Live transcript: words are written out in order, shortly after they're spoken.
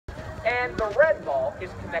and the red ball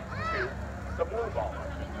is connected to the blue ball.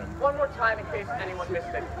 One more time in case anyone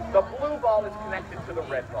missed it. The blue ball is connected to the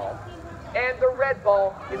red ball, and the red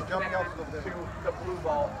ball is connected to the blue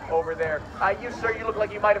ball over there. You, sir, you look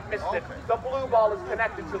like you might have missed it. The blue ball is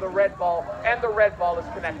connected to the red ball, and the red ball is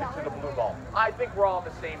connected to the blue ball. I think we're all on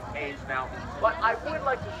the same page now. But I would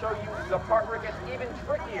like to show you the part where it gets even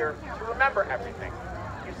trickier to remember everything.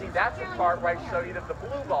 You see, that's the part where I show you that the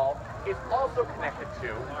blue ball is also connected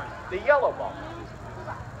to the yellow ball.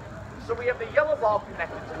 So we have the yellow ball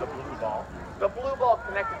connected to the blue ball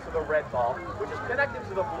connected to the red ball, which is connected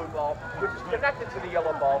to the blue ball, which is connected to the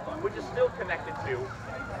yellow ball, which is still connected to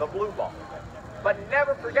the blue ball. But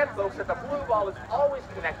never forget, folks, that the blue ball is always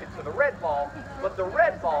connected to the red ball, but the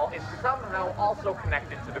red ball is somehow also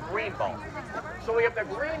connected to the green ball. So we have the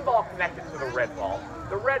green ball connected to the red ball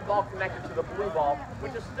connected to the blue ball,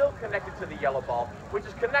 which is still connected to the yellow ball, which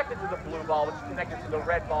is connected to the blue ball, which is connected to the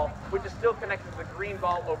red ball, which is still connected to the green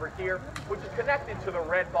ball over here, which is connected to the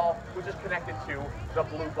red ball, which is connected to the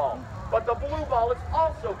blue ball. But the blue ball is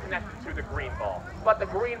also connected to the green ball, but the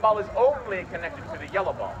green ball is only connected to the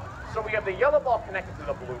yellow ball. So we have the yellow ball connected to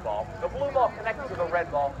the blue ball connected to the red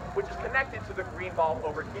ball, which is connected to the green ball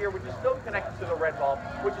over here, which is still connected to the red ball,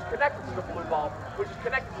 which is connected to the blue ball, which is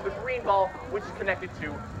connected to the green ball, which is connected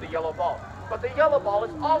to the yellow ball. But the yellow ball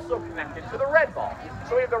is also connected to the red ball.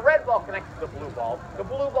 So we have the red ball connected to the blue ball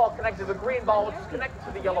connected to the green ball, which is connected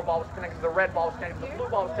to the yellow ball, which is connected to the red ball, which is connected to the blue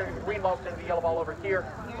ball, which is connected to the green ball, which is connected to the yellow ball over here.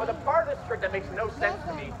 But the part of this trick that makes no sense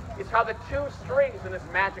to me is how the two strings in this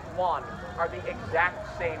magic wand are the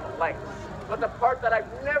exact same length. But the part that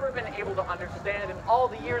I've never been able to understand in all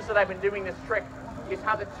the years that I've been doing this trick is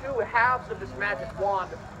how the two halves of this magic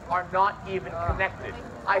wand are not even connected.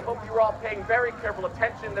 I hope you're all paying very careful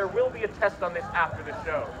attention. There will be a test on this after the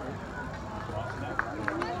show.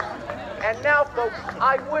 And now, folks,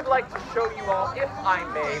 I would like to show you all, if I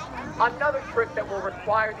may, another trick that will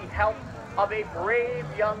require the help of a brave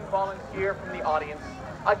young volunteer from the audience.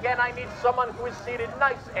 Again, I need someone who is seated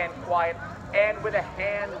nice and quiet and with a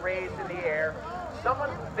hand raised in the air. Someone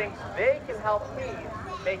who thinks they can help me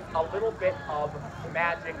make a little bit of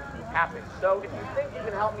magic happen. So if you think you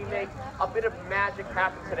can help me make a bit of magic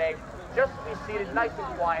happen today, just be seated nice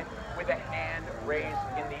and quiet with a hand raised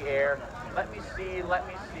in the air. Let me see.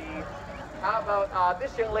 How about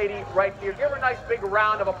this young lady right here? Give her a nice big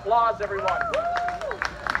round of applause, everyone.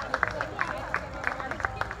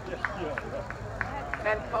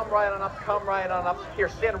 And come right on up. Here,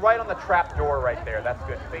 stand right on the trap door right there. That's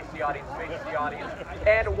good. Face the audience.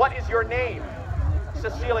 And what is your name?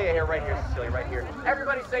 Cecilia here, right here.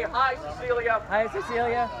 Everybody say hi, Cecilia. Hi,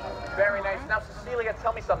 Cecilia. Very nice. Now, Cecilia,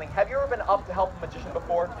 tell me something. Have you ever been up to help a magician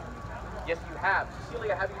before? Yes, you have.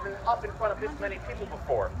 Cecilia, have you been up in front of this many people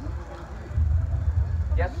before?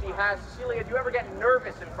 Yes, she has. Cecilia, do you ever get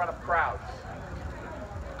nervous in front of crowds?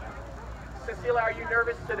 Cecilia, are you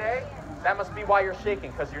nervous today? That must be why you're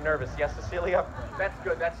shaking, because you're nervous. Yes, Cecilia? That's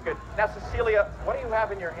good. Now, Cecilia, what do you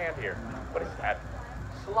have in your hand here? What is that?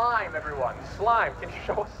 Slime, everyone. Slime. Can you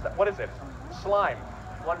show us that? What is it? Slime.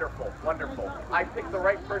 Wonderful. I picked the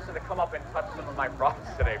right person to come up and touch some of my props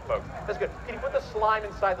today, folks. That's good. Can you put the slime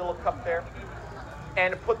inside the little cup there?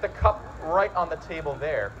 And put the cup right on the table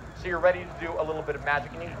there. So you're ready to do a little bit of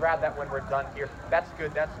magic. And you can grab that when we're done here. That's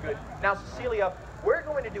good. Now, Cecilia, we're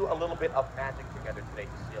going to do a little bit of magic together today,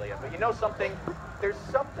 Cecilia. But you know something? There's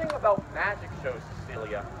something about magic shows,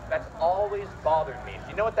 Cecilia, that's always bothered me.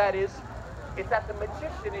 Do you know what that is? It's that the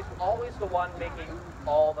magician is always the one making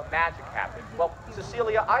all the magic happen. Well,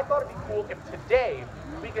 Cecilia, I thought it'd be cool if today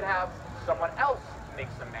we could have someone else make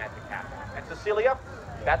some magic happen. And Cecilia,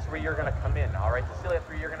 that's where you're going to come in, all right? Cecilia, that's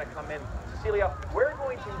where you're going to come in. Cecilia, we're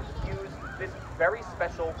going to use this very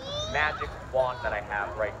special magic wand that I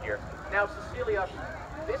have right here. Now, Cecilia,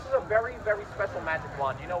 this is a very, very special magic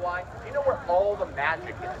wand. Do you know why? Do you know where all the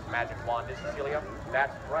magic in this magic wand is, Cecilia?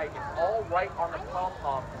 That's right. It's all right on the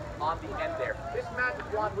pom-pom on the end there. This magic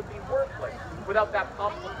wand would be worthless without that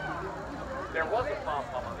pom-pom. There was a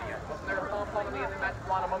pom-pom on the end. Wasn't there a pom-pom on the end of the magic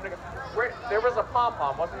wand a moment ago? There was a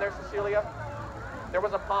pom-pom, wasn't there, Cecilia? There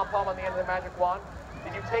was a pom-pom on the end of the magic wand.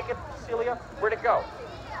 Did you take it, Cecilia? Where'd it go?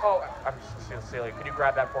 Oh, Cecilia, could you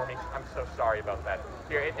grab that for me? I'm so sorry about that.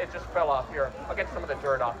 Here, it just fell off. Here, I'll get some of the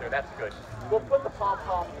dirt off there. That's good. We'll put the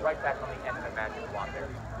pom-pom right back on the end of the magic wand there.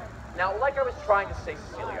 Now, like I was trying to say,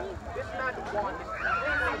 Cecilia, this magic wand is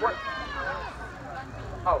completely work.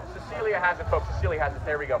 Oh, Cecilia has it, folks. Cecilia has it.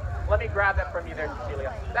 There we go. Let me grab that from you there,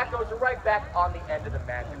 Cecilia. That goes right back on the end of the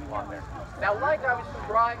magic wand there. Now, like I was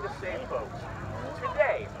trying to say, folks,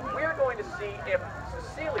 today we're going to see if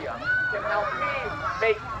Cecilia can help me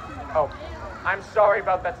make... Oh, I'm sorry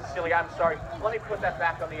about that, Cecilia. I'm sorry. Let me put that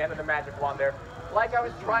back on the end of the magic wand there. Like I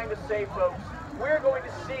was trying to say, folks, we're going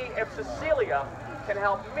to see if Cecilia can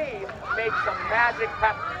help me make some magic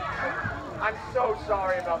happen. I'm so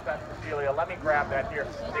sorry about that, Cecilia. Let me grab that here.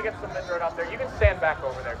 Let me get some mineral out there. You can stand back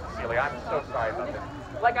over there, Cecilia. I'm so sorry about this.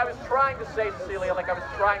 Like I was trying to say, Cecilia, like I was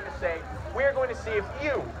trying to say, we're going to see if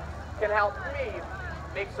you can help me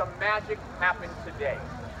make some magic happen today.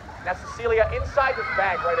 Now, Cecilia, inside this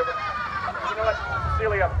bag right over, you know what,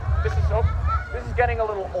 Cecilia, this is getting a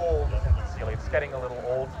little old, isn't it, Cecilia? It's getting a little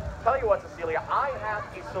old. Tell you what, Cecilia, I have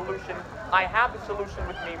a solution. I have the solution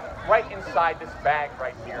with me right inside this bag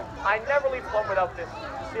right here. I never leave home without this.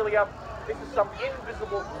 Cecilia, this is some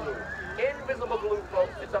invisible glue. Invisible glue,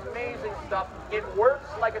 folks. It's amazing stuff. It works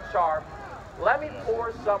like a charm. Let me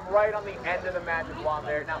pour some right on the end of the magic wand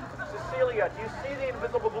there. Now, Cecilia, do you see the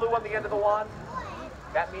invisible glue on the end of the wand?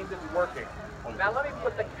 That means it's working. Now let me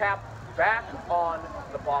put the cap back on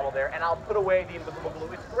the bottle there, and I'll put away the invisible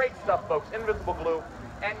glue. It's great stuff, folks, invisible glue.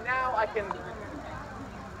 And now I can,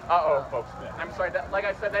 uh-oh, folks, I'm sorry, like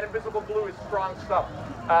I said, that invisible glue is strong stuff.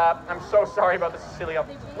 I'm so sorry about this, Cecilia.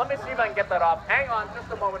 Let me see if I can get that off. Hang on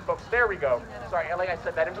just a moment, folks. There we go. Sorry, like I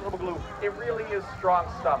said, that invisible glue, it really is strong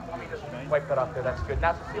stuff. Let me just wipe that off there. That's good.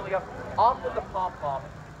 Now, Cecilia, I'll put the pom-pom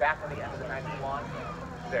back on the end of the magic wand.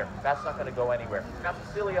 There, that's not going to go anywhere. Now,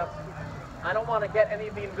 Cecilia, I don't want to get any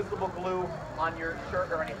of the invisible glue on your shirt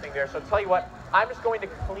or anything there. So tell you what, I'm just going to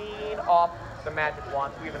clean off the magic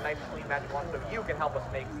wand. So we have a nice clean magic wand so you can help us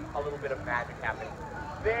make a little bit of magic happen.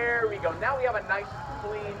 There we go. Now we have a nice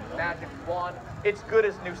clean magic wand. It's good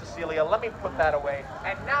as new, Cecilia. Let me put that away.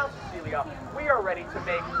 And now, Cecilia, we are ready to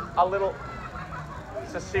make a little...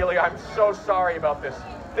 Cecilia, I'm so sorry about this.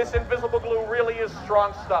 This invisible glue really is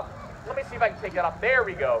strong stuff. Let me see if I can take that off. There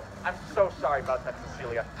we go. I'm so sorry about that,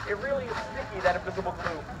 Cecilia. It really is sticky, that invisible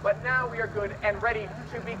glue. But now we are good and ready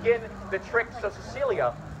to begin the trick. So,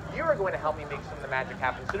 Cecilia, you are going to help me make some of the magic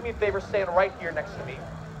happen. So do me a favor, stand right here next to me.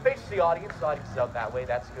 Face the audience. The audience is out that way.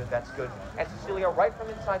 That's good. That's good. And Cecilia, right from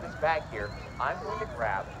inside this bag here, I'm going to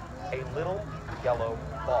grab a little yellow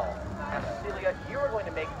ball. And Cecilia, you are going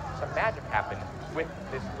to make some magic happen with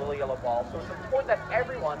this little yellow ball. So it's important that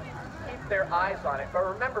everyone keep their eyes on it. But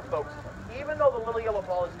remember, folks, even though the little yellow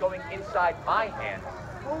ball is going inside my hand,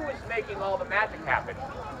 who is making all the magic happen?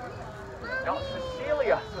 No,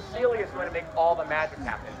 Cecilia. Cecilia is going to make all the magic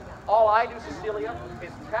happen. All I do, Cecilia,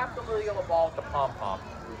 is tap the little yellow ball with the pom-pom.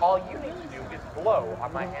 All you need to do is blow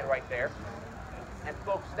on my hand right there. And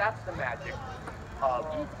folks, that's the magic of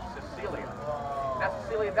Cecilia. Now,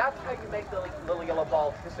 Cecilia, that's how you make the little yellow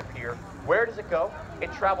ball disappear. Where does it go?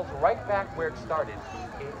 It travels right back where it started,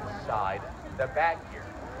 inside the bag here.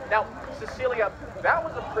 Now, Cecilia, that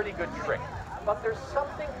was a pretty good trick. But there's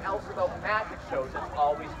something else about magic shows that's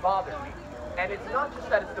always bothered me. And it's not just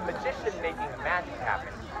that it's the magician making the magic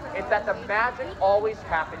happen. It's that the magic always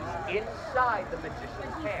happens inside the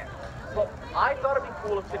magician's hand. So I thought it'd be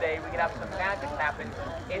cool if today we could have some magic happen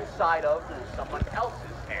inside of someone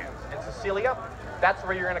else's hands. And Cecilia, that's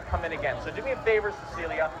where you're going to come in again. So do me a favor,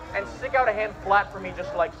 Cecilia, and stick out a hand flat for me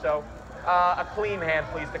just like so. A clean hand,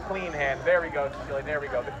 please. The clean hand. There we go, Cecilia. There we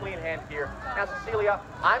go. The clean hand here. Now, Cecilia,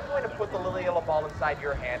 I'm going to put the little yellow ball inside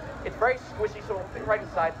your hand. It's very squishy, so it'll fit right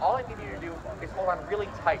inside. All I need you to do is hold on really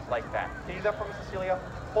tight like that. Can you do that for me, Cecilia?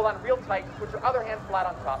 Hold on real tight. Put your other hand flat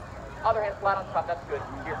on top. Other hand flat on top. That's good.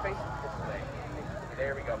 Here, face this way.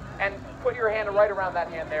 There we go. And put your hand right around that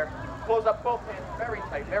hand there. Close up both hands very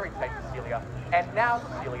tight, Cecilia. And now,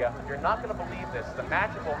 Cecilia, you're not going to believe this. The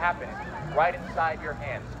magic will happen right inside your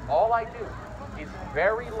hands. All I do is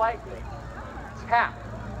very lightly tap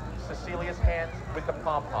Cecilia's hands with the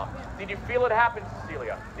pom-pom. Did you feel it happen,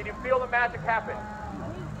 Cecilia? Did you feel the magic happen?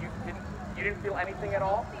 You didn't feel anything at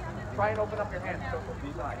all? Try and open up your hands. Show what's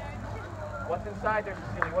inside. What's inside there,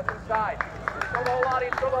 Cecilia? What's inside? Show the whole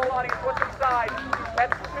audience, what's inside?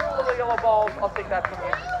 That's 2 little yellow balls. I'll take that from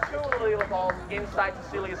you. 2 little yellow balls inside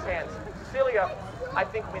Cecilia's hands. Cecilia, I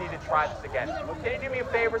think we need to try this again. Can you do me a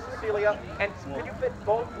favor, Cecilia? And can you fit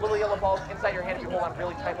both little yellow balls inside your hand if you hold on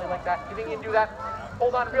really tightly like that? You think you can do that?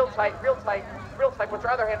 Hold on real tight, real tight, real tight. Put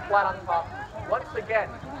your other hand flat on top. Once again,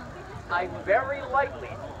 I very lightly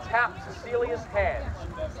tap Cecilia's hands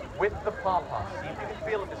with the pom-pom. See if you can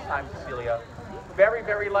feel it this time, Cecilia. Very,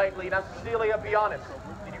 very lightly. Now, Cecilia, be honest.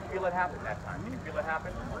 Did you feel it happen that time? Did you feel it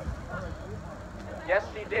happen? Yes,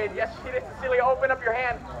 she did. Yes, she did. Cecilia, open up your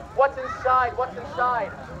hand. What's inside? What's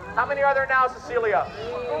inside? How many are there now, Cecilia?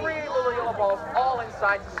 3 little yellow balls all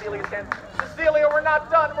inside Cecilia's hand. Cecilia, we're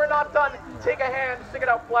not done. We're not done. Take a hand. Stick it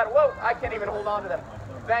out flat. Whoa, I can't even hold on to them.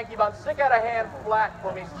 Thank you, Yvonne. Stick out a hand flat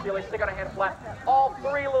for me, Cecilia. Stick out a hand flat. All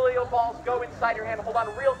 3 lily balls go inside your hand. Hold on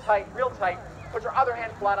real tight, real tight. Put your other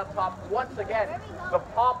hand flat on top. Once again, the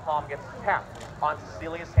pom-pom gets tapped on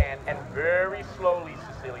Cecilia's hand, and very slowly,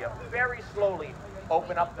 Cecilia, very slowly,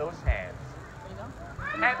 open up those hands.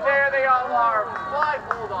 And there they all are. Why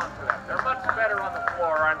hold on to them? They're much better on the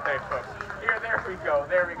floor, aren't they, folks? Here, there we go,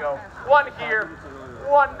 there we go. One here,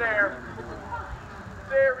 one there.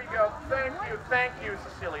 There we go. Thank you,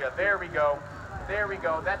 Cecilia. There we go. There we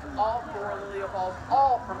go. That's all 4 lily balls,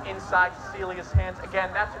 all from inside Cecilia's hands. Again,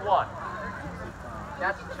 that's 1.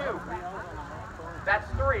 That's 2. That's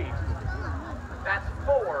 3. That's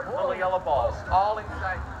 4 lily yellow balls, all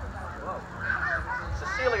inside.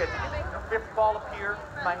 Cecilia, did you make a 5th ball appear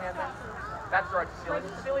in my hand? That's right, Cecilia.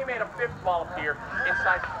 Cecilia made a 5th ball appear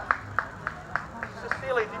inside.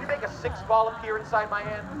 Cecilia, did you make a 6th ball appear inside my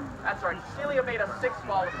hand? That's right. Cecilia made a 6th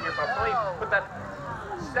ball appear, but please put that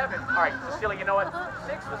 7. All right, Cecilia, you know what?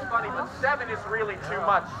 6 was funny, but 7 is really too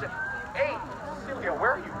much. 8. Cecilia,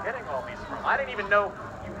 where are you getting all these from? I didn't even know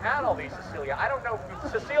you had all these, Cecilia. I don't know.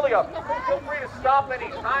 Cecilia, feel free to stop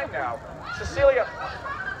any time now. Cecilia,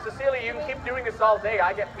 you can keep doing this all day.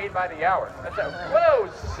 I get paid by the hour. That's it. Whoa,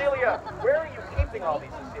 Cecilia, where are you keeping all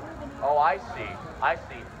these, Cecilia? Oh, I see. I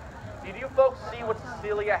see. Did you folks see what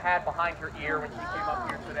Cecilia had behind her ear when she came up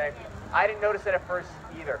here today? I didn't notice it at first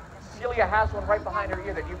either. Cecilia has one right behind her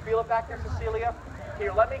ear. Do you feel it back there, Cecilia?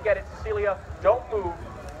 Here, let me get it, Cecilia. Don't move.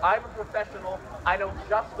 I'm a professional. I know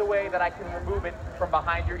just the way that I can remove it from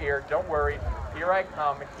behind your ear. Don't worry. Here I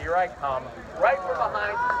come. Here I come. Right from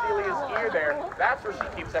behind Cecilia's ear there. That's where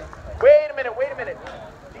she keeps them. Wait a minute. Wait a minute.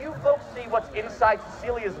 Do you folks see what's inside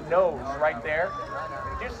Cecilia's nose right there?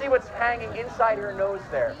 Do you see what's hanging inside her nose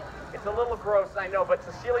there? It's a little gross, I know, but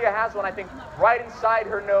Cecilia has one, I think, right inside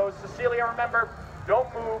her nose. Cecilia, remember, don't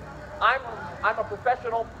move. I'm a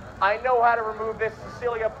professional. I know how to remove this.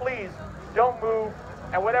 Cecilia, please, don't move.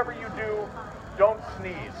 And whatever you do, don't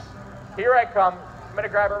sneeze. Here I come. I'm going to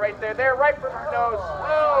grab her right there. There, right from her nose.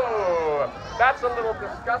 Oh, that's a little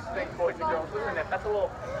disgusting, boys and girls, isn't it? That's a little...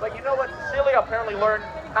 But you know what? Cecilia apparently learned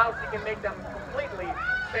how she can make them completely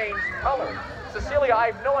change colors. Cecilia, I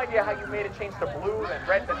have no idea how you made it change to blue, then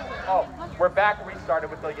red, then... Oh, we're back restarted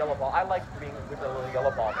with the yellow ball. I like being with the little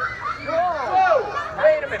yellow ball. Whoa!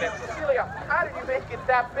 Wait a minute. Cecilia, how did you make it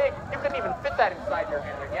that big? You couldn't even fit that inside your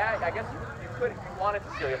hand. Yeah, I guess you could if you wanted,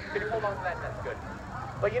 Cecilia. Could you hold on to that? That's good.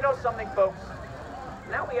 But you know something, folks?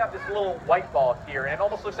 Now we have this little white ball here, and it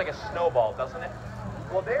almost looks like a snowball, doesn't it?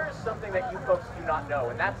 Well, there is something that you folks do not know,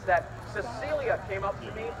 and that's that Cecilia came up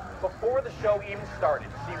to me before the show even started.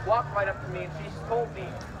 She walked right up to me and she told me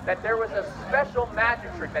that there was a special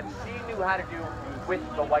magic trick that she knew how to do with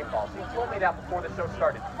the white ball. She told me that before the show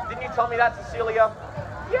started. Didn't you tell me that, Cecilia?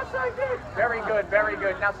 Yes, I did. Very good, very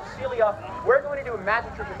good. Now, Cecilia, we're going to do a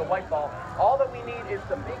magic trick with the white ball. All that we need is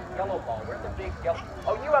the big yellow ball. Where's the big yellow?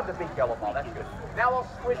 Oh, you have the big yellow ball. That's good. Now I'll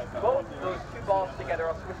squish both those 2 balls together.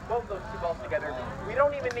 I'll squish both those 2 balls together. We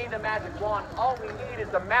don't even need the magic wand. All we need is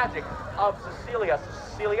the magic of Cecilia. So,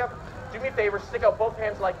 Cecilia, do me a favor. Stick out both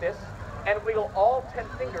hands like this and wiggle all 10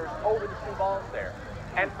 fingers over the 2 balls there.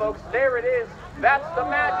 And folks, there it is. That's the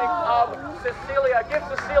magic of Cecilia. Give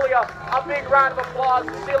Cecilia a big round of applause.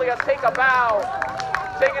 Cecilia, take a bow.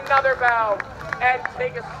 Take another bow. And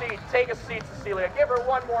take a seat. Take a seat, Cecilia. Give her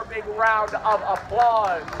one more big round of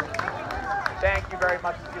applause. Thank you very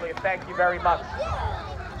much, Cecilia. Thank you very much.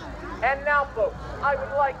 And now, folks, I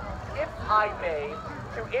would like, if I may,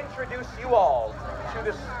 to introduce you all to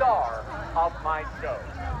the star of my show.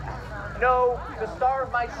 No, the star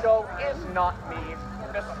of my show is not me.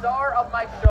 The star of my show